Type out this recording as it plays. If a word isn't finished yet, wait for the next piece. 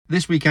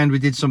this weekend we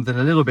did something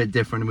a little bit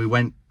different and we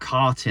went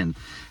karting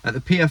at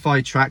the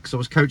PFI track. So I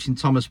was coaching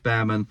Thomas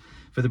Behrman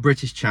for the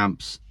British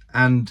Champs,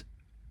 and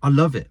I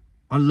love it.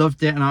 I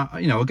loved it. And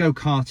I go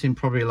karting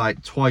probably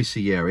like twice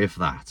a year, if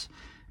that.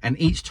 And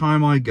each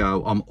time I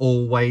go, I'm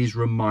always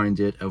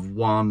reminded of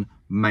one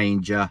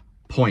major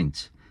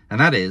point, and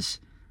that is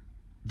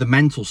the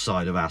mental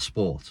side of our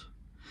sport.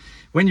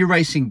 When you're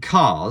racing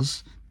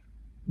cars,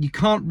 you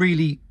can't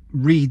really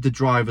read the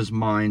driver's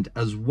mind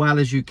as well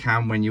as you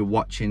can when you're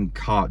watching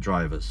kart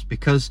drivers,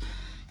 because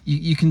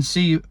you can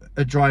see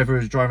a driver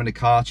who's driving a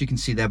kart, you can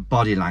see their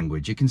body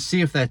language, you can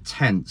see if they're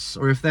tense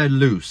or if they're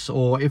loose,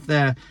 or if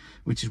they're,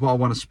 which is what I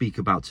want to speak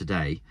about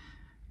today,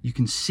 you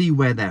can see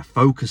where their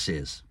focus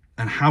is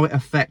and how it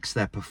affects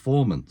their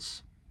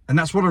performance. And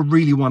that's what I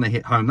really want to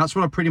hit home. That's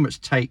what I pretty much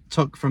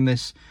took from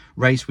this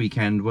race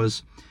weekend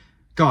was,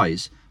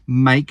 guys,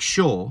 make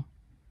sure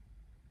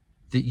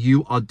that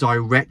you are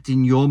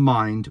directing your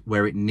mind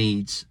where it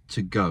needs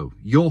to go.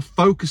 You're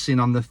focusing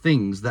on the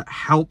things that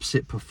helps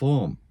it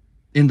perform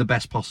in the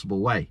best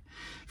possible way.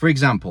 For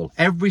example,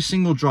 every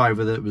single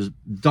driver that was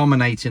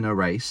dominating a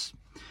race,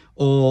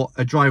 or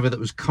a driver that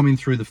was coming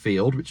through the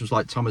field, which was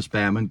like Thomas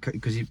Behrman,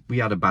 because we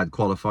had a bad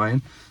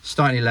qualifying,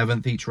 starting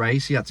 11th each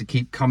race, he had to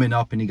keep coming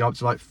up, and he got up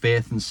to like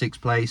 5th and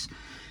 6th place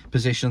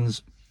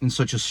positions in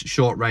such a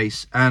short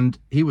race, and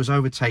he was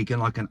overtaken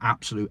like an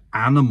absolute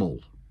animal.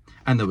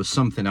 And there was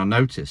something I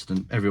noticed,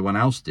 and everyone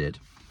else did.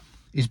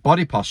 His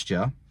body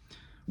posture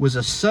was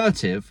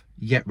assertive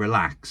yet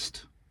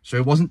relaxed. So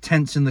it wasn't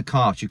tense in the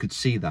kart, you could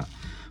see that.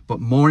 But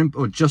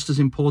just as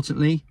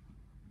importantly,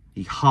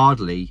 he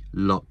hardly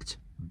looked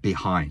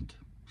behind.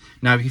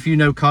 Now, if you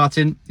know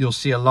karting, you'll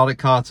see a lot of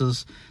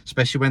karters,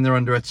 especially when they're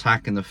under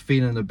attack and they're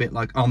feeling a bit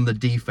like on the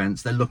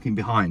defense, they're looking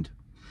behind.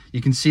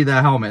 You can see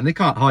their helmet, and they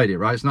can't hide it,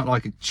 right? It's not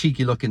like a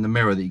cheeky look in the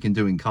mirror that you can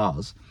do in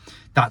cars.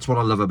 That's what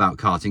I love about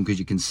karting, because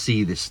you can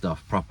see this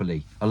stuff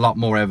properly, a lot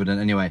more evident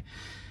anyway.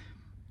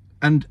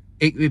 And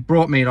it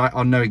brought me,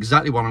 I know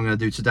exactly what I'm going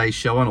to do today's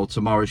show on, or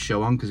tomorrow's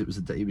show on, because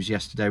it was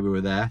yesterday we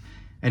were there.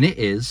 And it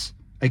is,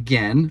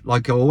 again,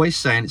 like I always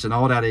say, and it's an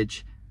old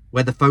adage,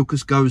 where the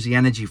focus goes, the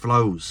energy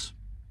flows.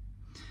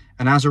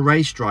 And as a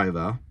race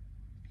driver,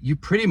 you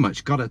pretty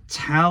much got to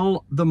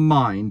tell the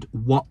mind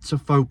what to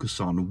focus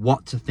on,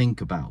 what to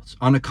think about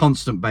on a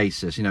constant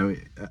basis,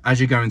 as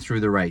you're going through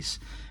the race.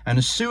 And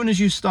as soon as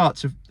you start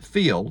to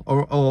feel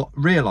or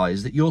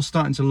realize that you're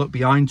starting to look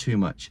behind too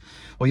much,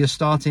 or you're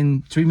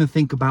starting to even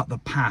think about the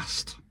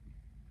past.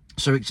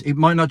 So it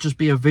might not just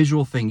be a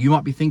visual thing. You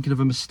might be thinking of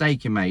a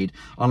mistake you made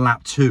on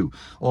lap 2,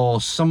 or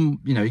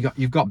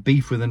you've got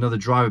beef with another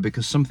driver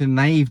because something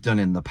they've done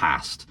in the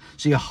past.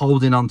 So you're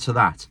holding on to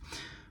that.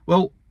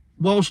 Well,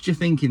 whilst you're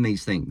thinking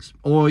these things,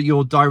 or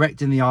you're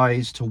directing the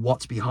eyes to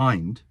what's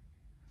behind,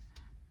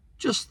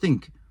 just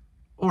think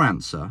or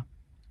answer,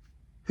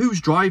 who's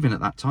driving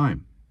at that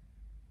time?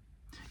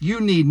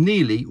 You need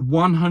nearly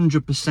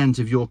 100%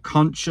 of your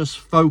conscious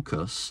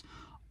focus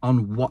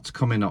on what's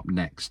coming up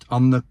next,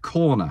 on the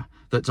corner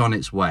that's on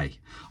its way,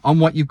 on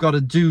what you've got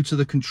to do to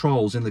the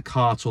controls in the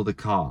kart or the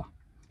car.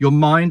 Your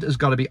mind has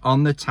got to be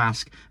on the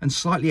task and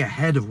slightly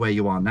ahead of where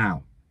you are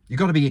now. You've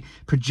got to be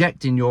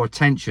projecting your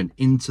attention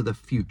into the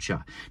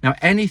future. Now,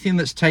 anything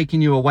that's taking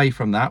you away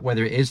from that,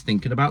 whether it is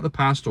thinking about the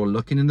past or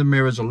looking in the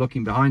mirrors or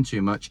looking behind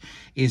too much,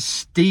 is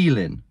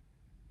stealing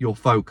your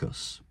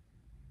focus.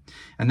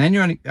 And then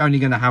you're only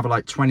going to have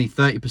like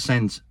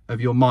 20-30%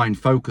 of your mind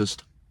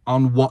focused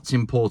on what's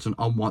important,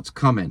 on what's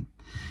coming.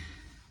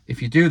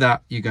 If you do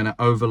that, you're going to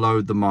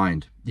overload the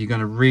mind. You're going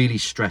to really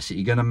stress it.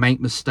 You're going to make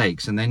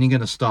mistakes, and then you're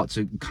going to start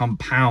to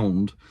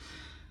compound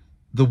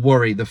the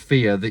worry, the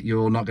fear that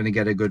you're not going to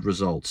get a good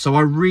result. So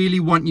I really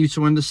want you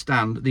to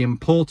understand the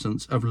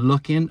importance of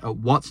looking at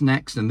what's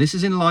next. And this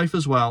is in life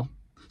as well.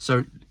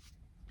 So,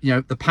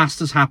 the past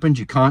has happened.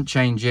 You can't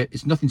change it.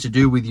 It's nothing to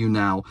do with you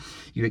now.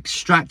 You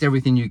extract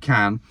everything you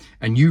can,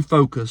 and you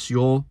focus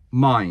your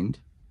mind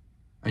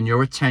and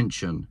your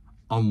attention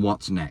on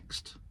what's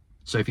next.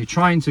 So if you're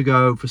trying to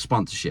go for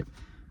sponsorship,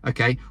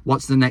 okay,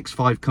 what's the next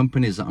 5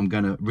 companies that I'm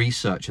going to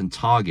research and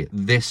target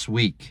this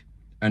week?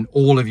 And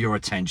all of your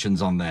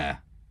attention's on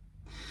there.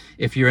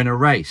 If you're in a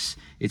race,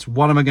 it's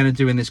what am I going to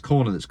do in this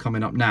corner that's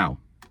coming up now?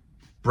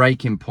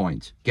 Braking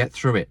point, get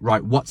through it.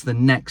 Right, what's the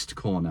next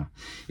corner?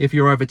 If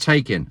you're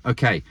overtaking,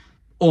 okay,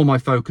 all my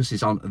focus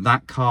is on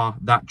that car,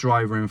 that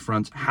driver in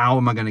front. How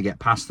am I going to get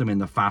past them in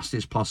the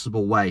fastest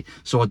possible way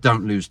so I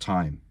don't lose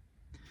time?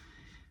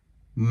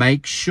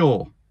 Make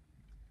sure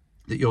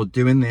that you're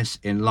doing this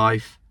in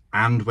life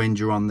and when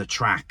you're on the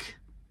track.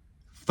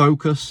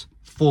 Focus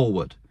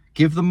forward.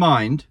 Give the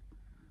mind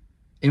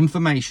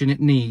information it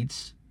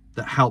needs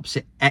that helps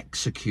it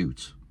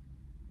execute,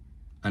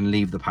 and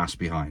leave the past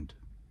behind.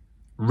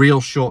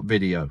 Real short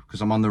video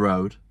because I'm on the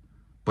road,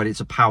 but it's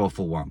a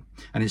powerful one,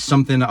 and it's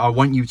something that I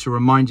want you to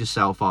remind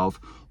yourself of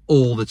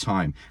all the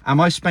time.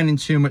 Am I spending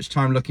too much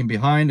time looking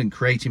behind and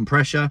creating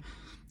pressure?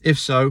 If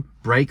so,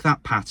 break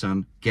that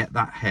pattern, get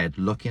that head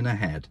looking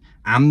ahead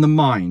and the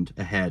mind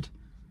ahead,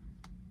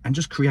 and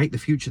just create the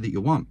future that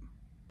you want.